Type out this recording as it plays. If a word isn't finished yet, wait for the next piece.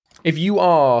If you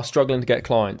are struggling to get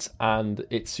clients and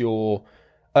it's your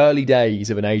early days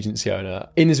of an agency owner,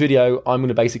 in this video, I'm going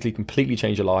to basically completely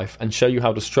change your life and show you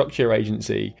how to structure your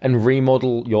agency and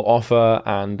remodel your offer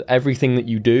and everything that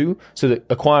you do so that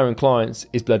acquiring clients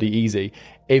is bloody easy.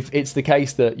 If it's the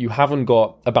case that you haven't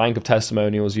got a bank of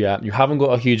testimonials yet, you haven't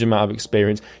got a huge amount of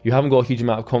experience, you haven't got a huge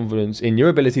amount of confidence in your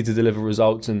ability to deliver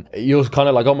results, and you're kind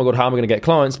of like, oh my God, how am I going to get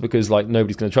clients because like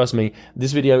nobody's going to trust me?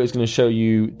 This video is going to show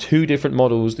you 2 different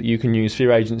models that you can use for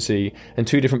your agency and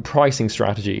 2 different pricing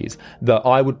strategies that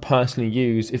I would personally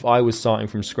use if I was starting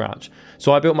from scratch.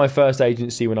 So I built my first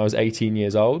agency when I was 18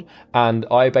 years old, and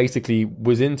I basically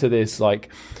was into this like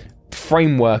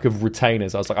framework of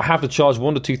retainers. I was like, I have to charge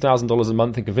 $1,000 to $2,000 a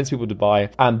month and convince people to buy,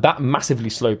 and that massively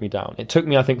slowed me down. It took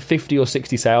me, I think, 50 or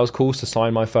 60 sales calls to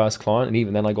sign my first client, and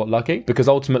even then I got lucky because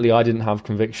ultimately I didn't have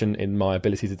conviction in my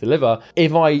ability to deliver.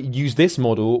 If I used this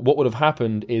model, what would have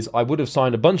happened is I would have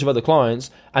signed a bunch of other clients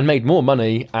and made more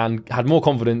money and had more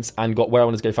confidence and got where I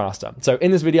wanted to go faster. So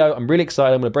in this video, I'm really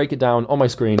excited. I'm going to break it down on my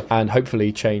screen and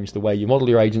hopefully change the way you model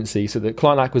your agency so that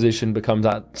client acquisition becomes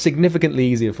significantly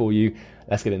easier for you.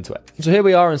 Let's get into it. So here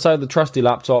we are inside the trusty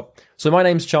laptop. So my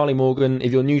name's Charlie Morgan.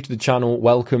 If you're new to the channel,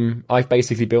 welcome. I've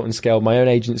basically built and scaled my own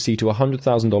agency to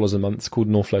 $100,000 a month. It's called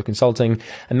Northflow Consulting.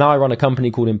 And now I run a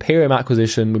company called Imperium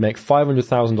Acquisition. We make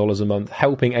 $500,000 a month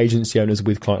helping agency owners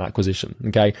with client acquisition.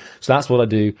 Okay. So that's what I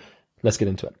do. Let's get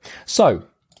into it. So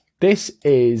this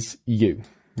is you,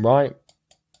 right?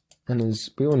 And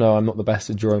as we all know, I'm not the best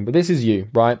at drawing, but this is you,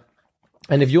 right?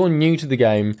 And if you're new to the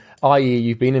game, i.e.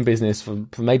 you've been in business for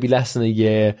maybe less than a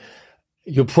year,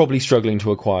 you're probably struggling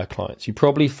to acquire clients. You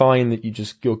probably find that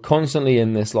you're constantly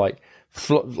in this like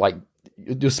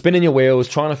you're spinning your wheels,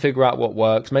 trying to figure out what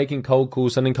works, making cold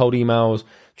calls, sending cold emails,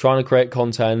 trying to create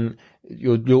content.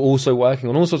 You're also working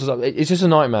on all sorts of stuff. It's just a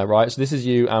nightmare, right? So this is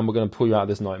you, and we're going to pull you out of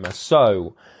this nightmare.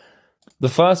 So the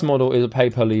first model is a pay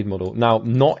per lead model. Now,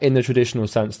 not in the traditional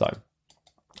sense though.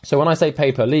 So when I say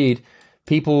pay per lead,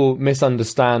 people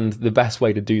misunderstand the best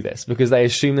way to do this because they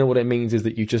assume that what it means is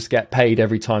that you just get paid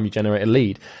every time you generate a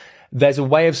lead. There's a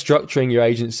way of structuring your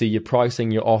agency, your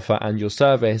pricing, your offer, and your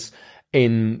service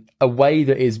in a way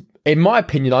that is, in my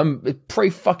opinion, I'm pretty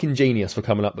fucking genius for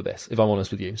coming up with this, if I'm honest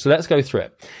with you. So let's go through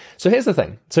it. So here's the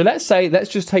thing. So let's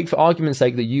just take for argument's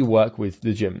sake that you work with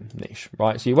the gym niche,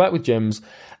 right? So you work with gyms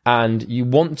and you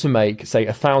want to make, say,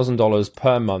 $1,000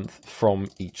 per month from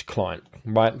each client,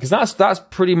 right? Because that's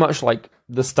pretty much like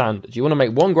the standard. You want to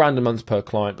make $1,000 a month per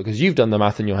client because you've done the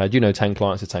math in your head. You know, 10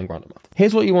 clients is $10,000 a month.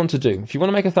 Here's what you want to do. If you want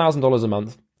to make $1,000 a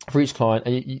month for each client,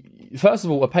 and you, first of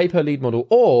all, a pay per lead model,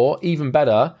 or even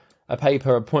better, a pay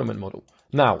per appointment model.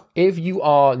 Now, if you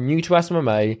are new to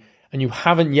SMMA and you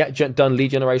haven't yet done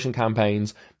lead generation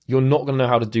campaigns, you're not going to know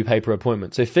how to do pay per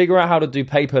appointment. So figure out how to do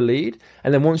pay per lead.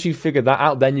 And then once you figure that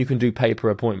out, then you can do pay per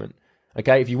appointment.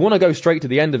 Okay. If you want to go straight to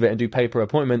the end of it and do pay per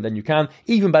appointment, then you can.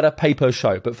 Even better, pay per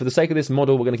show. But for the sake of this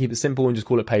model, we're going to keep it simple and just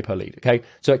call it pay per lead. Okay.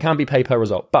 So it can be pay per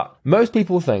result. But most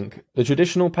people think the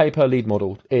traditional pay per lead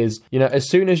model is, as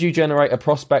soon as you generate a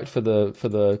prospect for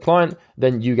the client,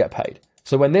 then you get paid.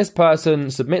 So when this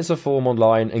person submits a form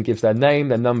online and gives their name,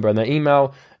 their number, and their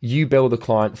email, you bill the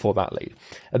client for that lead.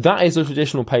 That is a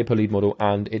traditional pay per lead model,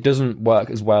 and it doesn't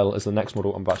work as well as the next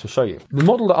model I'm about to show you. The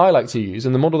model that I like to use,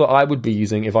 and the model that I would be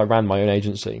using if I ran my own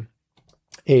agency,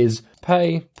 is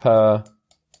pay per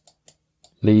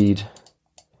lead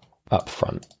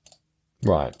upfront.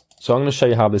 Right. So I'm going to show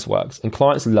you how this works, and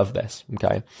clients love this.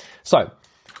 Okay. So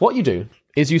what you do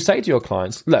is you say to your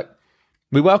clients, look,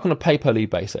 we work on a pay per lead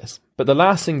basis, but the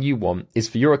last thing you want is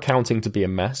for your accounting to be a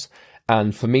mess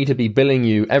and for me to be billing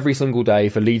you every single day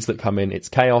for leads that come in. It's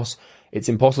chaos, it's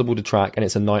impossible to track, and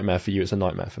it's a nightmare for you. It's a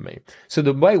nightmare for me. So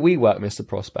the way we work, Mr.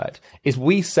 Prospect, is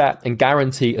we set and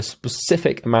guarantee a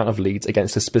specific amount of leads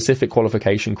against a specific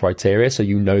qualification criteria so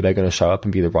you know they're going to show up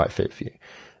and be the right fit for you.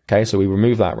 Okay, so we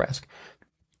remove that risk.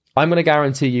 I'm going to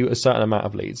guarantee you a certain amount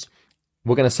of leads.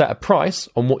 We're going to set a price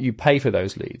on what you pay for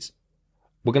those leads.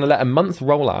 We're going to let a month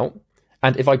roll out,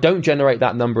 and if I don't generate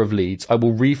that number of leads, I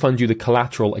will refund you the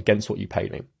collateral against what you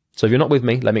paid me. So if you're not with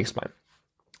me, let me explain.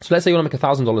 So let's say you want to make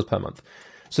 $1,000 per month.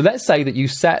 So let's say that you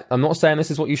set, I'm not saying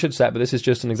this is what you should set, but this is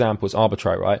just an example. It's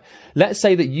arbitrary, right? Let's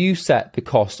say that you set the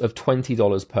cost of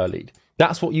 $20 per lead.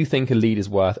 That's what you think a lead is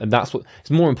worth, and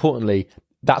more importantly,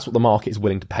 that's what the market is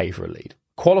willing to pay for a lead.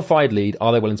 Qualified lead,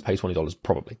 are they willing to pay $20?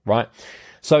 Probably, right?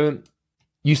 So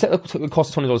you set the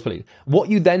cost of $20 per lead.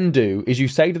 What you then do is you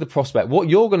say to the prospect, what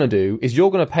you're going to do is you're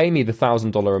going to pay me the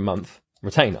 $1,000 a month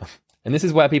retainer. And this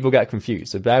is where people get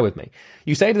confused, so bear with me.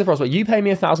 You say to the prospect, you pay me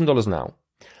 $1,000 now.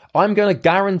 I'm going to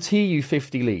guarantee you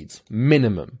 50 leads,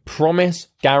 minimum. Promise,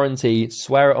 guarantee,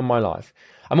 swear it on my life.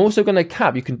 I'm also going to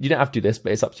cap, you don't have to do this,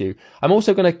 but it's up to you. I'm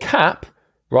also going to cap,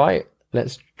 right?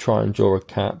 Let's try and draw a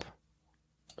cap.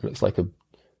 It looks like a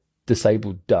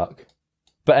disabled duck.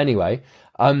 But anyway,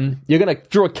 you're going to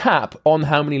draw a cap on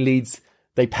how many leads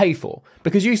they pay for.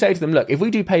 Because you say to them, look, if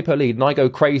we do pay per lead and I go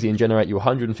crazy and generate you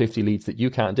 150 leads that you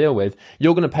can't deal with,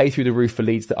 you're going to pay through the roof for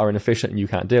leads that are inefficient and you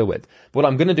can't deal with. But what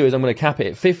I'm going to do is I'm going to cap it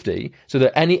at 50 so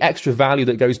that any extra value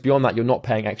that goes beyond that, you're not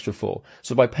paying extra for.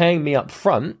 So by paying me up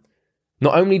front,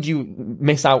 not only do you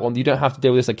miss out on, you don't have to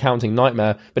deal with this accounting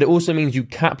nightmare, but it also means you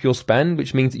cap your spend,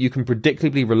 which means that you can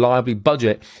predictably, reliably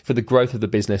budget for the growth of the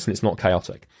business and it's not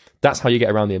chaotic. That's how you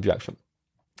get around the objection.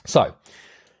 So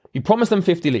you promise them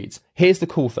 50 leads. Here's the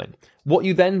cool thing. What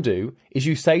you then do is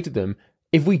you say to them,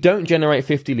 if we don't generate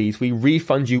 50 leads, we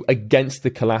refund you against the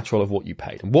collateral of what you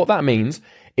paid. And what that means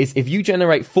is if you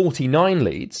generate 49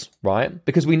 leads, right?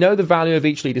 Because we know the value of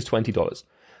each lead is $20.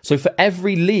 So for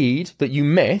every lead that you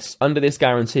miss under this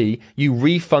guarantee, you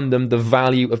refund them the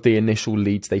value of the initial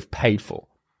leads they've paid for.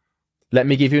 Let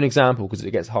me give you an example because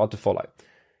it gets hard to follow.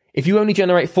 If you only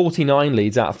generate 49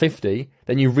 leads out of 50,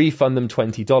 then you refund them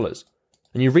 $20.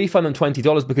 And you refund them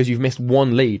 $20 because you've missed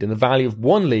one lead and the value of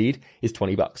one lead is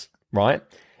 $20, right?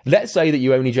 Let's say that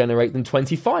you only generate them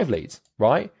 25 leads,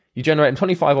 right? You generate them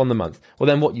 25 on the month. Well,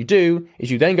 then what you do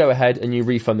is you then go ahead and you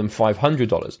refund them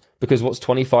 $500 because what's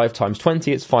 25 times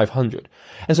 20? It's 500.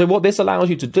 And so what this allows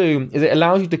you to do is it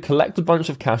allows you to collect a bunch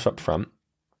of cash up front.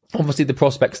 Obviously, the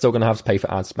prospect's still going to have to pay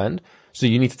for ad spend. So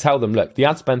you need to tell them, look, the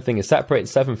ad spend thing is separate.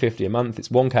 It's $750 a month. It's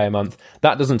 $1K a month.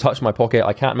 That doesn't touch my pocket.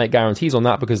 I can't make guarantees on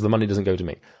that because the money doesn't go to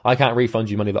me. I can't refund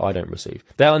you money that I don't receive.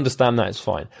 They'll understand that. It's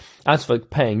fine. As for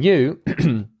paying you,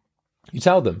 you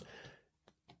tell them,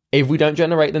 if we don't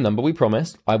generate the number we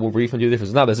promised, I will refund you the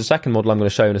difference. Now, there's a second model I'm going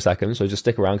to show in a second. So just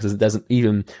stick around because there's an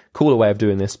even cooler way of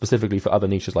doing this specifically for other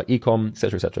niches like e-com,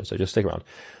 etc., etc. So just stick around.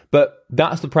 But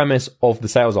that's the premise of the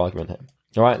sales argument here.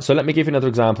 All right, so let me give you another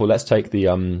example. Let's take the,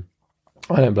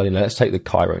 let's take the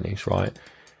Cairo niche, right,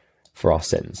 for our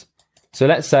sins. So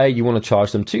let's say you want to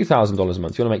charge them $2,000 a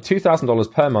month. You want to make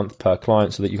 $2,000 per month per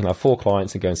client so that you can have 4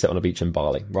 clients and go and sit on a beach in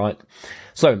Bali, right?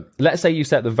 So let's say you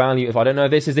set the value, if I don't know,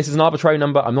 this is an arbitrary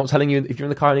number. I'm not telling you, if you're in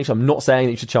the Cairo niche, I'm not saying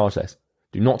that you should charge this.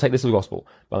 Do not take this as gospel,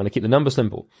 but I'm going to keep the number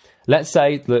simple. Let's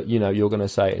say that, you're going to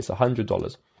say it's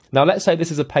 $100. Now, let's say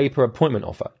this is a pay-per appointment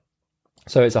offer.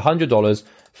 So it's $100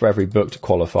 for every booked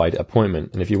qualified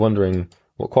appointment. And if you're wondering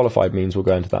what qualified means, we'll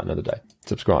go into that another day.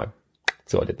 Subscribe.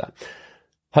 So I did that.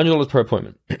 $100 per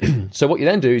appointment. So what you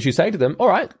then do is you say to them, all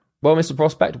right, well, Mr.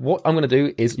 Prospect, what I'm going to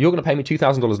do is you're going to pay me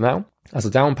 $2,000 now as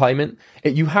a down payment.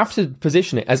 You have to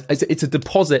position it as it's a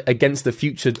deposit against the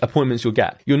future appointments you'll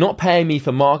get. You're not paying me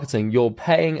for marketing. You're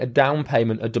paying a down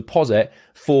payment, a deposit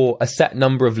for a set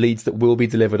number of leads that will be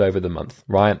delivered over the month,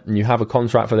 right? And you have a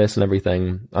contract for this and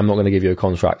everything. I'm not going to give you a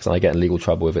contract and I get in legal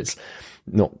trouble if it's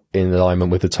not in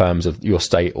alignment with the terms of your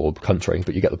state or country,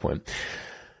 but you get the point.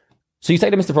 So you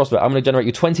say to Mr. Prospect, I'm going to generate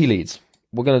you 20 leads.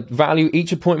 We're going to value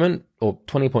each appointment, or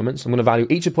 20 appointments. I'm going to value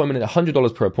each appointment at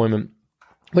 $100 per appointment,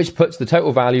 which puts the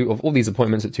total value of all these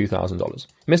appointments at $2,000.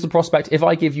 Mr. Prospect, if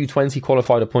I give you 20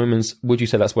 qualified appointments, would you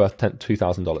say that's worth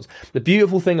 $2,000? The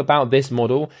beautiful thing about this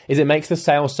model is it makes the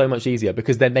sales so much easier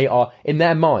because then they are, in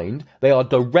their mind, they are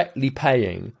directly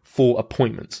paying for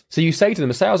appointments. So you say to them,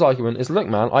 a sales argument is, look,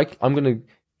 man,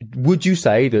 would you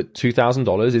say that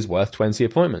 $2,000 is worth 20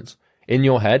 appointments? In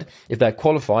your head, if they're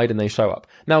qualified and they show up.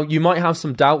 Now, you might have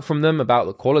some doubt from them about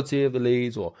the quality of the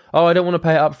leads or, I don't want to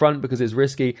pay it up front because it's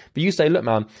risky. But you say, look,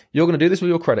 man, you're going to do this with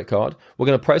your credit card. We're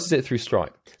going to process it through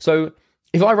Stripe. So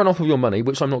if I run off of your money,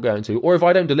 which I'm not going to, or if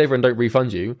I don't deliver and don't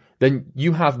refund you, then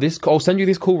you have this, I'll send you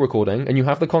this call recording and you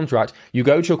have the contract. You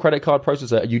go to your credit card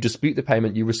processor, you dispute the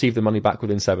payment, you receive the money back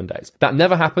within 7 days. That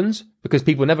never happens because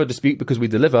people never dispute because we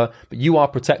deliver, but you are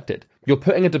protected. You're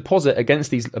putting a deposit against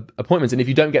these appointments, and if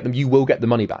you don't get them, you will get the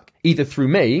money back. Either through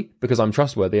me, because I'm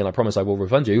trustworthy and I promise I will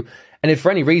refund you, and if for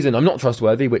any reason I'm not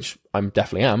trustworthy, which I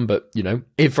definitely am, but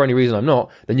if for any reason I'm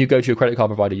not, then you go to your credit card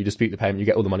provider, you dispute the payment, you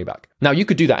get all the money back. Now, you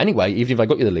could do that anyway, even if I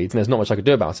got you the leads, and there's not much I could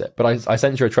do about it, but I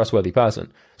sense you're a trustworthy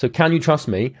person. So can you trust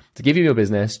me to give you your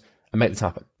business and make this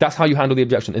happen? That's how you handle the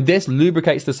objection. And this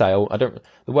lubricates the sale.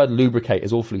 The word lubricate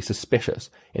is awfully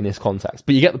suspicious in this context,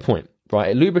 but you get the point.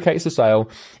 Right? It lubricates the sale,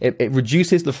 it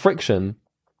reduces the friction,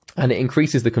 and it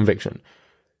increases the conviction.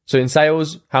 So in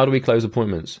sales, how do we close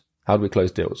appointments? How do we close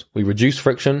deals? We reduce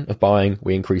friction of buying,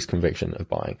 we increase conviction of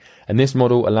buying. And this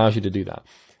model allows you to do that.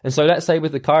 And so let's say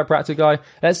with the chiropractor guy,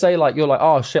 let's say you're like,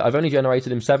 oh shit, I've only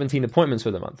generated him 17 appointments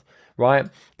for the month, right?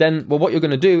 Then, what you're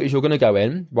going to do is you're going to go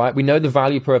in, right? We know the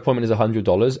value per appointment is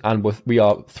 $100 and we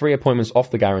are 3 appointments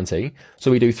off the guarantee.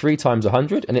 So we do 3 times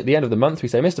 100. And at the end of the month, we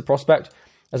say, Mr. Prospect,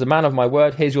 as a man of my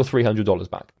word, here's your $300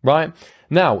 back, right?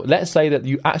 Now, let's say that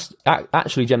you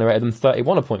actually generated them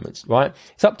 31 appointments, right?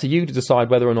 It's up to you to decide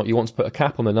whether or not you want to put a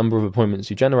cap on the number of appointments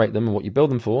you generate them and what you bill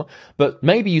them for. But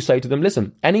maybe you say to them,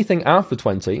 listen, anything after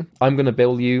 20, I'm going to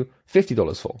bill you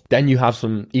 $50 for. Then you have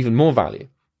some even more value.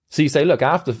 So you say, look,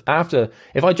 after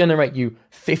if I generate you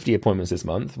 50 appointments this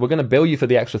month, we're going to bill you for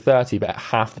the extra 30, but at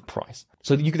half the price.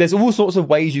 So there's all sorts of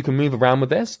ways you can move around with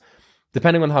this,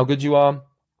 depending on how good you are.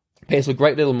 It's a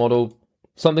great little model,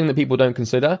 something that people don't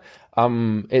consider.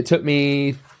 It took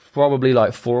me probably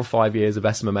like 4 or 5 years of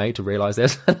SMMA to realize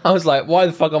this. And I was like, why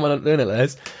the fuck am I not doing it like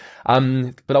this?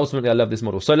 But ultimately, I love this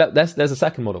model. So there's a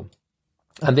second model.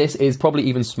 And this is probably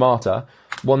even smarter,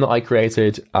 one that I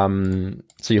created.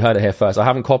 So you heard it here first. I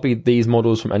haven't copied these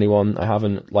models from anyone. I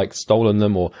haven't like stolen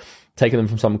them or taken them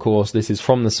from some course. This is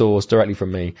from the source, directly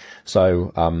from me.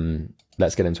 So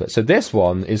let's get into it. So this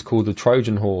one is called the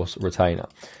Trojan Horse Retainer.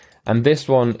 And this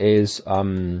one is,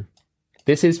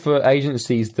 this is for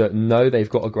agencies that know they've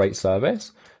got a great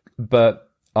service, but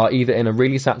are either in a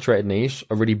really saturated niche,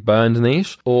 a really burned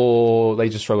niche, or they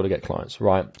just struggle to get clients,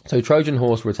 right? So Trojan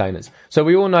Horse Retainers. So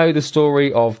we all know the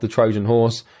story of the Trojan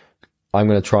Horse. I'm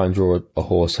going to try and draw a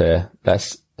horse here.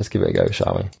 Let's give it a go,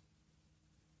 shall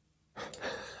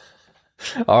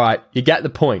we? All right, you get the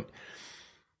point.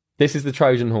 This is the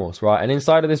Trojan Horse, right? And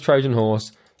inside of this Trojan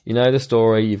Horse, you know the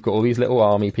story. You've got all these little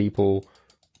army people.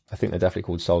 I think they're definitely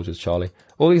called soldiers, Charlie.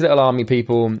 All these little army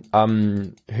people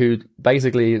who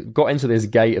basically got into this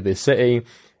gate of this city,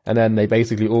 and then they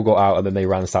basically all got out, and then they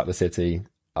ransacked the city.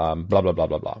 Blah blah blah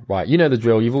blah blah. Right? You know the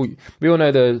drill. We all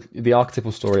know the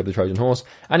archetypal story of the Trojan horse.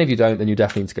 And if you don't, then you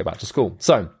definitely need to go back to school.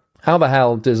 So, how the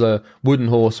hell does a wooden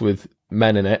horse with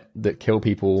men in it that kill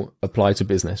people apply to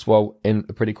business? Well, in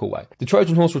a pretty cool way. The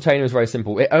Trojan horse retainer is very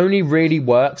simple. It only really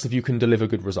works if you can deliver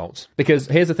good results. Because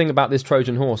here's the thing about this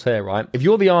Trojan horse here, right? If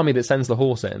you're the army that sends the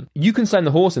horse in, you can send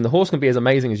the horse in. The horse can be as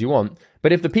amazing as you want.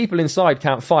 But if the people inside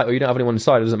can't fight or you don't have anyone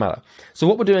inside, it doesn't matter. So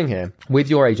what we're doing here with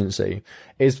your agency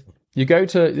is you go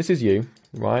to, this is you,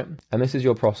 right? And this is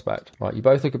your prospect, right? You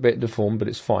both look a bit deformed, but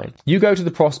it's fine. You go to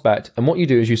the prospect, and what you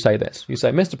do is you say this. You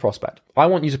say, Mr. Prospect, I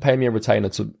want you to pay me a retainer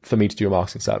for me to do your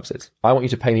marketing services. I want you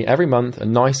to pay me every month a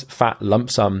nice fat lump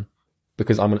sum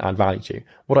because I'm going to add value to you.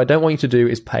 What I don't want you to do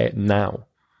is pay it now.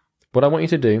 What I want you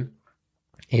to do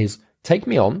is take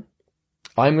me on.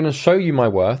 I'm going to show you my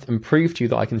worth and prove to you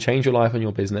that I can change your life and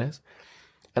your business.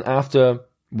 And after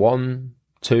 1,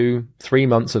 2, 3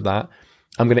 months of that,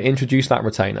 I'm going to introduce that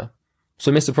retainer.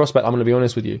 So, Mr. Prospect, I'm going to be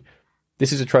honest with you.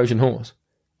 This is a Trojan horse.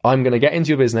 I'm going to get into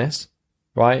your business,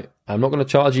 right? I'm not going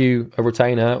to charge you a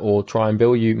retainer or try and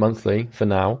bill you monthly for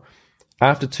now.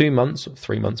 After 2 months, or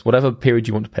 3 months, whatever period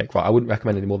you want to pick, right? I wouldn't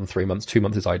recommend any more than 3 months. 2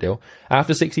 months is ideal.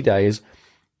 After 60 days,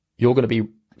 you're going to be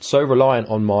so reliant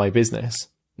on my business.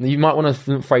 You might want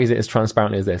to phrase it as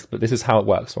transparently as this, but this is how it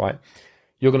works, right?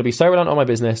 You're going to be so reliant on my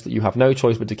business that you have no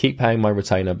choice but to keep paying my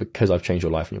retainer because I've changed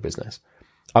your life and your business.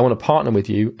 I want to partner with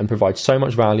you and provide so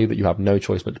much value that you have no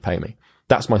choice but to pay me.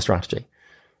 That's my strategy.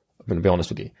 I'm going to be honest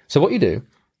with you. So what you do,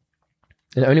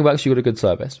 and it only works if you've got a good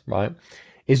service, right,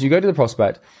 is you go to the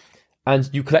prospect and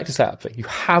you collect a setup fee.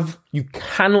 You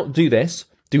cannot do this.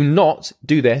 Do not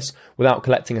do this without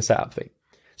collecting a setup fee.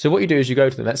 So what you do is you go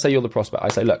to them. Let's say you're the prospect. I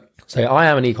say, look, say I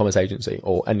am an e-commerce agency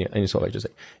or any sort of agency.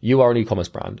 You are an e-commerce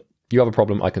brand. You have a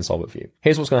problem. I can solve it for you.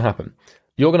 Here's what's going to happen.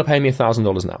 You're going to pay me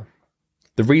 $1,000 now.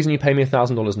 The reason you pay me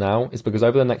 $1,000 now is because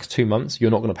over the next 2 months, you're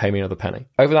not going to pay me another penny.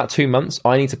 Over that 2 months,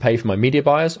 I need to pay for my media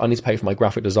buyers. I need to pay for my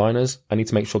graphic designers. I need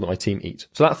to make sure that my team eat.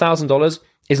 So that $1,000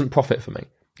 isn't profit for me.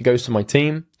 It goes to my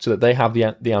team so that they have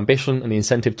the ambition and the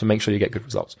incentive to make sure you get good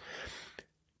results.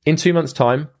 In 2 months'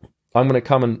 time, I'm going to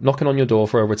come and knocking on your door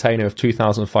for a retainer of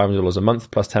 $2,500 a month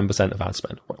plus 10% of ad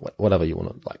spend, whatever you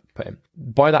want to pay in.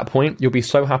 By that point, you'll be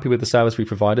so happy with the service we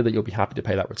provided that you'll be happy to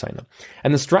pay that retainer.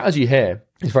 And the strategy here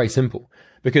is very simple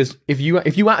because if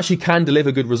you actually can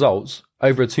deliver good results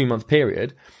over a 2-month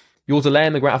period, you're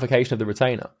delaying the gratification of the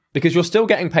retainer because you're still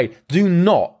getting paid. Do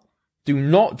not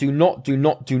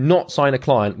sign a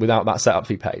client without that setup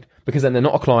fee paid because then they're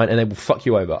not a client and they will fuck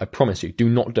you over. I promise you. Do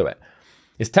not do it.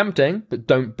 It's tempting, but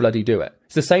don't bloody do it.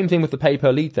 It's the same thing with the pay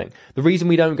per lead thing. The reason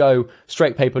we don't go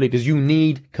straight pay per lead is you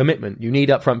need commitment. You need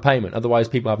upfront payment. Otherwise,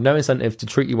 people have no incentive to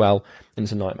treat you well, and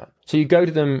it's a nightmare. So you go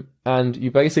to them and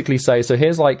you basically say, so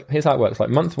here's how it works.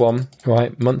 Like month 1,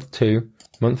 right? Month 2,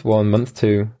 month 1, month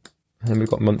 2, and then we've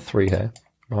got month 3 here,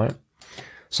 right?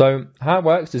 So how it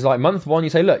works is like month 1,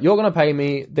 you say, look, you're going to pay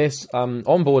me this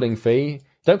onboarding fee.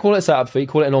 Don't call it a setup fee.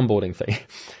 Call it an onboarding fee,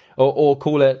 or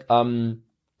call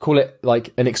it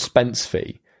like an expense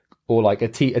fee or like a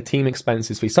team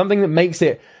expenses fee, something that makes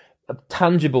it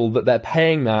tangible that they're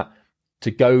paying that to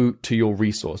go to your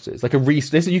resources. Like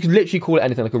you can literally call it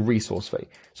anything, like a resource fee.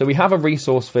 So we have a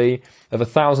resource fee of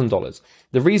 $1,000.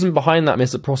 The reason behind that,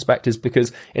 Mr. Prospect, is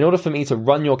because in order for me to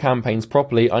run your campaigns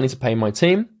properly, I need to pay my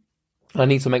team. I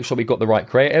need to make sure we've got the right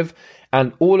creative,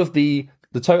 and all of the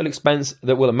total expense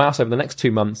that will amass over the next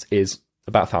 2 months is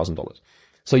about $1,000.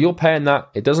 So you're paying that.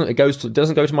 It doesn't go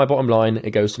to my bottom line.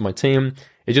 It goes to my team.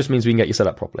 It just means we can get you set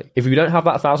up properly. If you don't have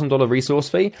that $1,000 resource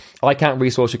fee, I can't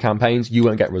resource your campaigns. You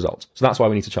won't get results. So that's why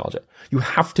we need to charge it. You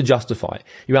have to justify it.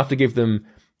 You have to give them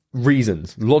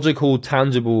reasons, logical,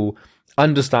 tangible,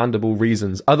 understandable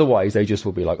reasons. Otherwise, they just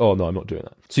will be like, oh no, I'm not doing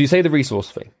that. So you say the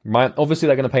resource fee, right? Obviously,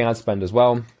 they're going to pay ad spend as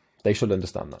well. They should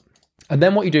understand that. And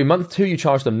then what you do, month 2, you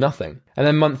charge them nothing. And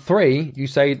then month 3, you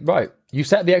say, right, you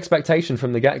set the expectation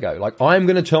from the get-go. Like, I'm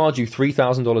going to charge you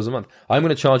 $3,000 a month. I'm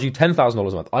going to charge you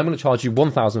 $10,000 a month. I'm going to charge you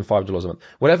 $1,005 a month.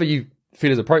 Whatever you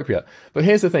feel is appropriate. But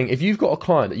here's the thing. If you've got a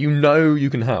client that you know you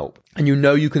can help, and you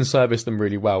know you can service them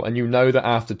really well, and you know that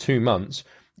after 2 months,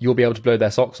 you'll be able to blow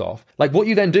their socks off. Like, what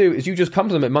you then do is you just come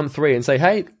to them at month 3 and say,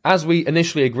 hey, as we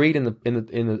initially agreed in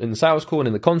the sales call and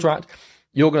in the contract,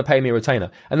 you're going to pay me a retainer.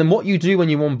 And then what you do when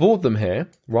you onboard them here,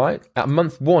 right, at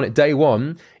month 1, at day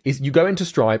 1, is you go into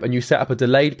Stripe and you set up a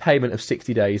delayed payment of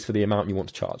 60 days for the amount you want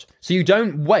to charge. So you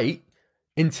don't wait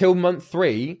until month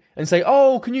 3 and say,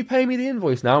 oh, can you pay me the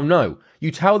invoice now? No.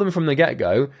 You tell them from the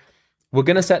get-go, we're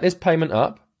going to set this payment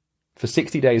up for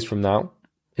 60 days from now.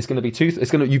 It's going to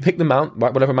be you pick the amount,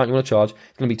 right, whatever amount you want to charge.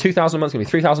 It's going to be 2,000 a month, it's going to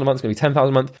be 3,000 a month, it's going to be 10,000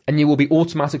 a month, and you will be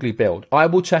automatically billed. I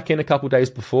will check in a couple days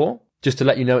before, just to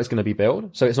let you know it's going to be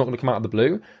billed. So it's not going to come out of the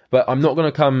blue, but I'm not going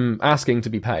to come asking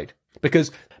to be paid, because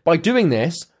by doing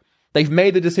this, they've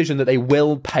made the decision that they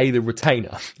will pay the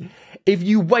retainer. If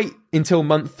you wait until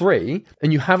month 3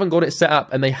 and you haven't got it set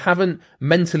up and they haven't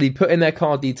mentally put in their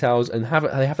card details and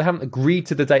haven't agreed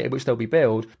to the date at which they'll be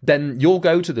billed, then you'll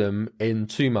go to them in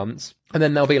 2 months and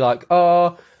then they'll be like,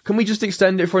 oh, can we just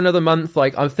extend it for another month?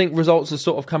 Like, I think results are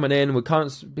sort of coming in. We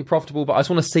can't be profitable, but I just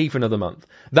want to see for another month.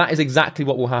 That is exactly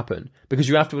what will happen, because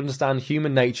you have to understand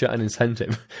human nature and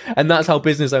incentive. And that's how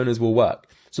business owners will work.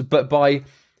 So, but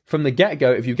from the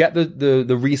get-go, if you get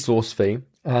the resource fee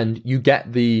and you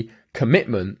get the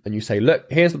commitment and you say, look,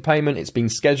 here's the payment. It's been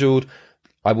scheduled.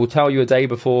 I will tell you a day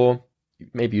before.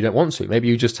 Maybe you don't want to. Maybe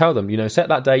you just tell them, set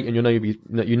that date and you're going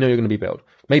to be billed.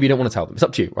 Maybe you don't want to tell them. It's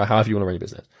up to you, right? However you want to run your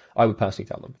business. I would personally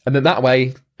tell them. And then that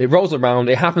way it rolls around.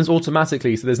 It happens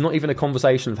automatically. So there's not even a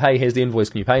conversation of, hey, here's the invoice.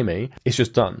 Can you pay me? It's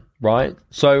just done, right?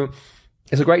 So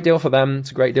it's a great deal for them.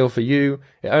 It's a great deal for you.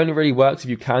 It only really works if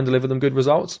you can deliver them good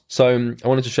results. So I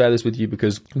wanted to share this with you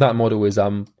because that model is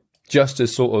just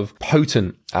as sort of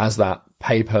potent as that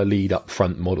pay per lead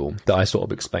upfront model that I sort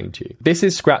of explained to you. This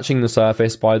is scratching the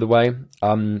surface, by the way.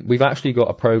 We've actually got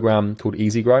a program called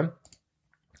Easy Grow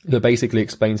that basically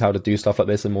explains how to do stuff like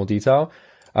this in more detail.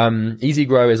 Easy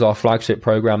Grow is our flagship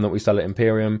program that we sell at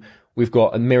Imperium. We've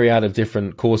got a myriad of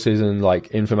different courses and like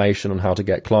information on how to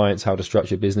get clients, how to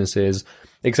structure businesses,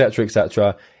 etc.,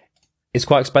 etc. It's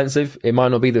quite expensive. It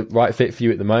might not be the right fit for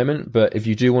you at the moment, but if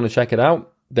you do want to check it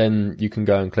out, then you can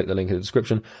go and click the link in the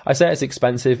description. I say it's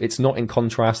expensive. It's not in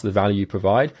contrast to the value you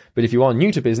provide, but if you are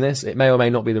new to business, it may or may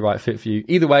not be the right fit for you.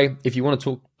 Either way, if you want to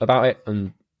talk about it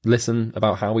and listen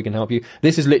about how we can help you,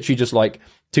 this is literally just like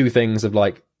 2 things of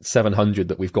like 700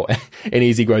 that we've got in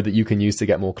Easy Grow that you can use to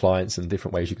get more clients and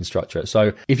different ways you can structure it.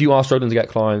 So if you are struggling to get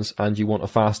clients and you want a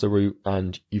faster route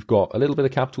and you've got a little bit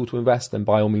of capital to invest, then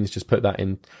by all means, just put that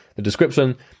in the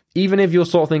description. Even if you're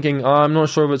sort of thinking, I'm not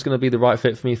sure if it's going to be the right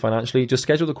fit for me financially, just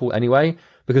schedule the call anyway,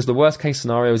 because the worst case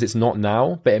scenario is it's not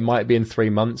now, but it might be in 3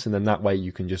 months. And then that way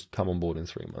you can just come on board in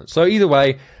 3 months. So either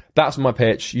way, that's my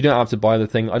pitch. You don't have to buy the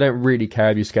thing. I don't really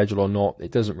care if you schedule or not.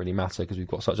 It doesn't really matter because we've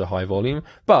got such a high volume.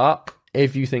 But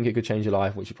if you think it could change your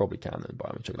life, which you probably can, then buy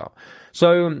and check it out.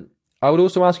 So I would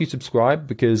also ask you to subscribe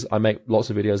because I make lots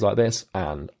of videos like this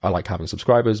and I like having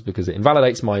subscribers because it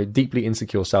invalidates my deeply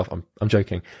insecure self. I'm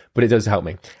joking, but it does help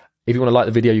me. If you want to like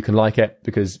the video, you can like it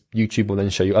because YouTube will then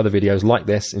show you other videos like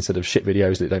this instead of shit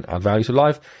videos that don't add value to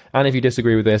life. And if you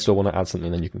disagree with this or want to add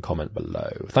something, then you can comment below.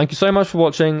 Thank you so much for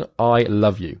watching. I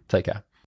love you. Take care.